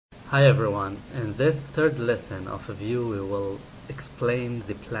Hi everyone, in this third lesson of Vue we will explain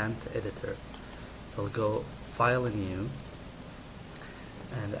the plant editor. So I'll go File New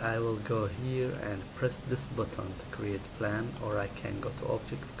and I will go here and press this button to create plan, or I can go to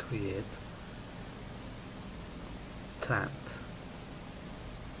Object, Create Plant,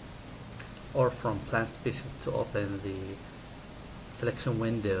 or from Plant Species to open the selection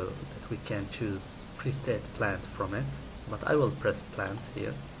window that we can choose preset plant from it, but I will press Plant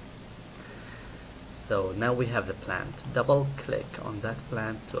here. So now we have the plant. Double click on that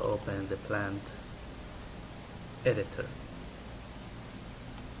plant to open the plant editor.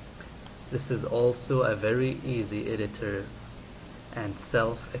 This is also a very easy editor and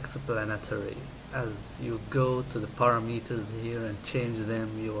self-explanatory. As you go to the parameters here and change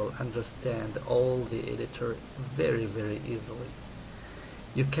them, you will understand all the editor very easily.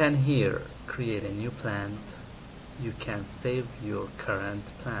 You can here create a new plant. You can save your current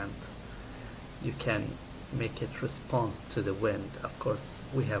plant. You can make it respond to the wind. Of course,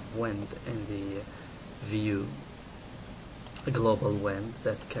 we have wind in the Vue, a global wind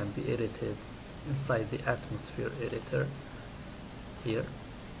that can be edited inside the atmosphere editor. Here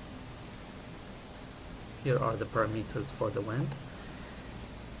are the parameters for the wind.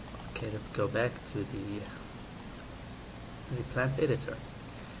 Okay, let's go back to the plant editor,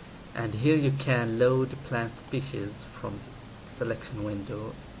 and here you can load plant species from the selection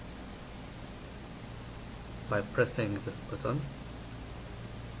window by pressing this button.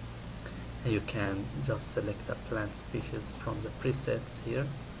 And you can just select a plant species from the presets here: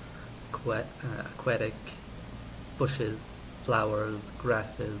 aquatic, bushes, flowers,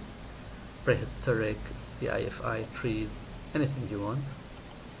 grasses, prehistoric, CIFI, trees, anything you want.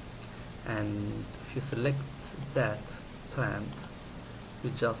 And if you select that plant,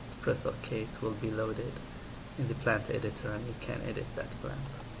 you just press OK. It will be loaded in the plant editor and you can edit that plant.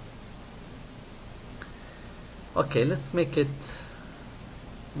 Okay, let's make it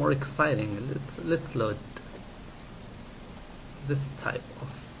more exciting. Let's load this type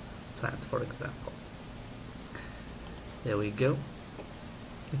of plant, for example. There we go.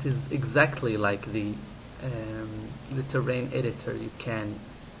 It is exactly like the terrain editor.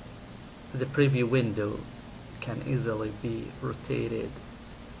 The preview window can easily be rotated,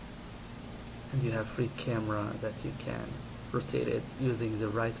 and you have free camera that you can rotate it using the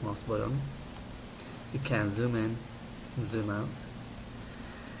right mouse button. You can zoom in and zoom out.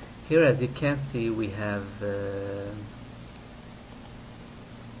 Here, as you can see, we have the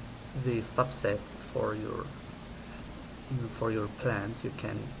subsets for your plant. You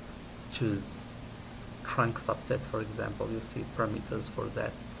can choose trunk subset, for example. You see parameters for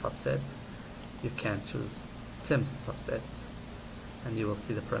that subset. You can choose stem subset, and you will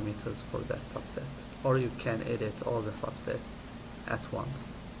see the parameters for that subset. Or you can edit all the subsets at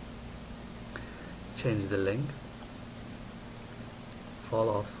once. Change the length, fall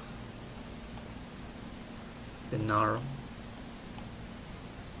off, the narrow,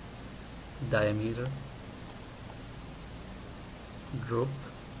 diameter, droop,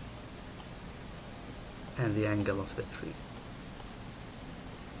 and the angle of the tree.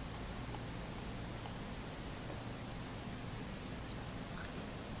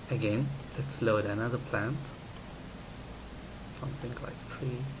 Again, let's load another plant, something like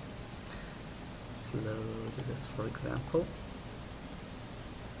tree. Load this, for example,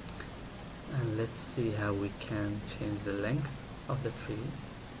 and let's see how we can change the length of the tree.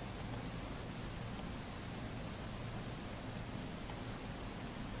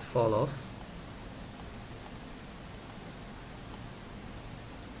 Fall off,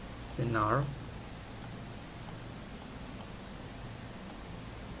 the narrow,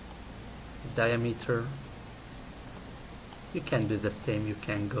 diameter. You can do the same. You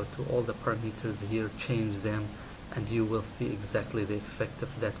can go to all the parameters here, change them, and you will see exactly the effect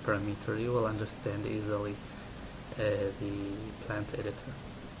of that parameter. You will understand easily the plant editor.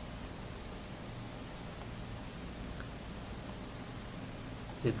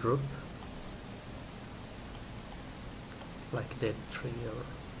 The droop, like dead tree or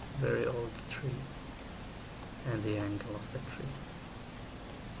very old tree, and the angle of the tree.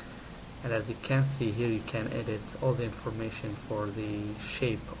 And as you can see here, you can edit all the information for the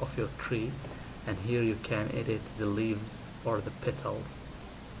shape of your tree, and here you can edit the leaves or the petals.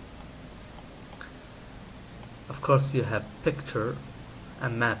 Of course, you have picture, a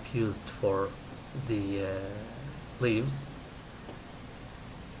map used for the leaves,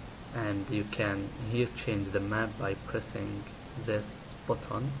 and you can here change the map by pressing this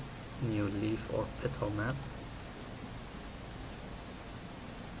button, new leaf or petal map.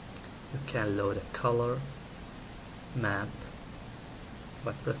 You can load a color, map,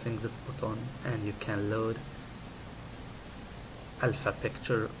 by pressing this button, and you can load alpha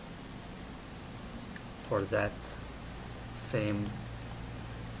picture for that same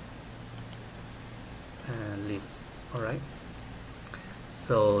leaves. Alright,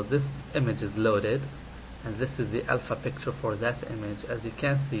 so this image is loaded, and this is the alpha picture for that image. As you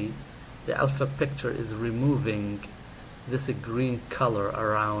can see, the alpha picture is removing this green color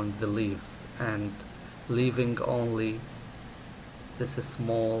around the leaves and leaving only this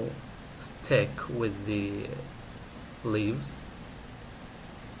small stick with the leaves,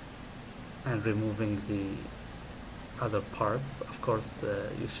 and removing the other parts. Of course,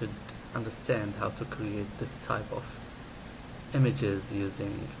 you should understand how to create this type of images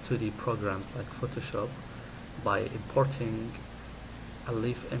using 2D programs like Photoshop by importing a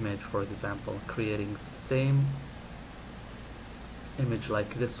leaf image, for example, creating the same image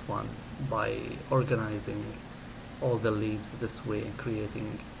like this one by organizing all the leaves this way and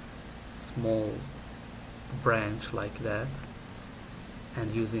creating small branch like that,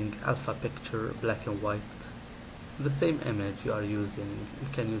 and using alpha picture, black and white, the same image you are using. You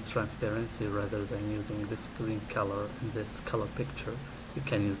can use transparency rather than using this green color in this color picture. You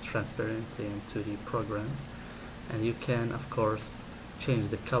can use transparency in 2D programs, and you can of course change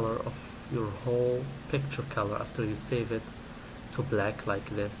the color of your whole picture color after you save it to black like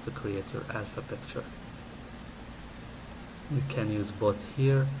this to create your alpha picture. You can use both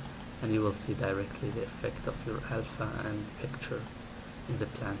here, and you will see directly the effect of your alpha and picture in the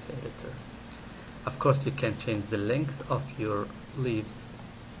plant editor. Of course, you can change the length of your leaves.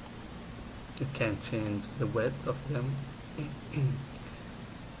 You can change the width of them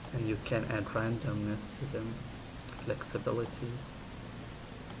and you can add randomness to them, flexibility,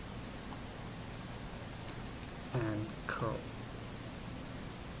 and curl.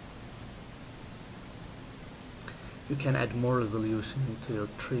 You can add more resolution to your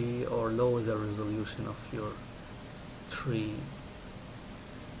tree or lower the resolution of your tree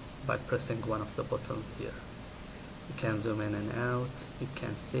by pressing one of the buttons here. You can zoom in and out, you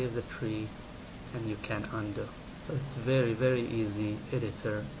can save the tree, and you can undo. So it's very easy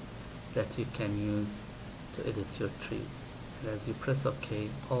editor that you can use to edit your trees. And as you press OK,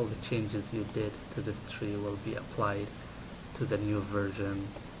 all the changes you did to this tree will be applied to the new version.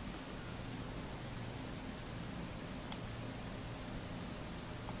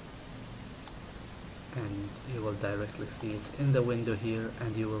 And you will directly see it in the window here,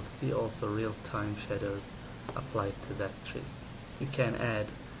 and you will see also real-time shadows applied to that tree. You can add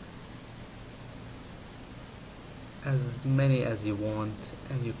as many as you want,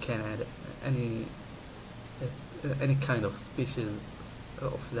 and you can add any kind of species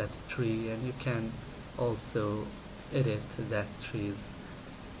of that tree, and you can also edit that trees,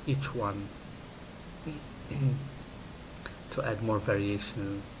 each one, to add more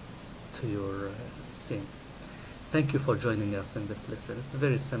variations to your scene. Thank you for joining us in this lesson. It's a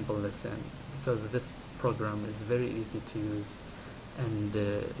very simple lesson because this program is very easy to use, and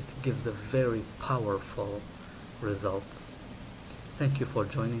it gives a very powerful results. Thank you for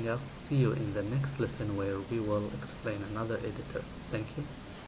joining us. See you in the next lesson where we will explain another editor. Thank you.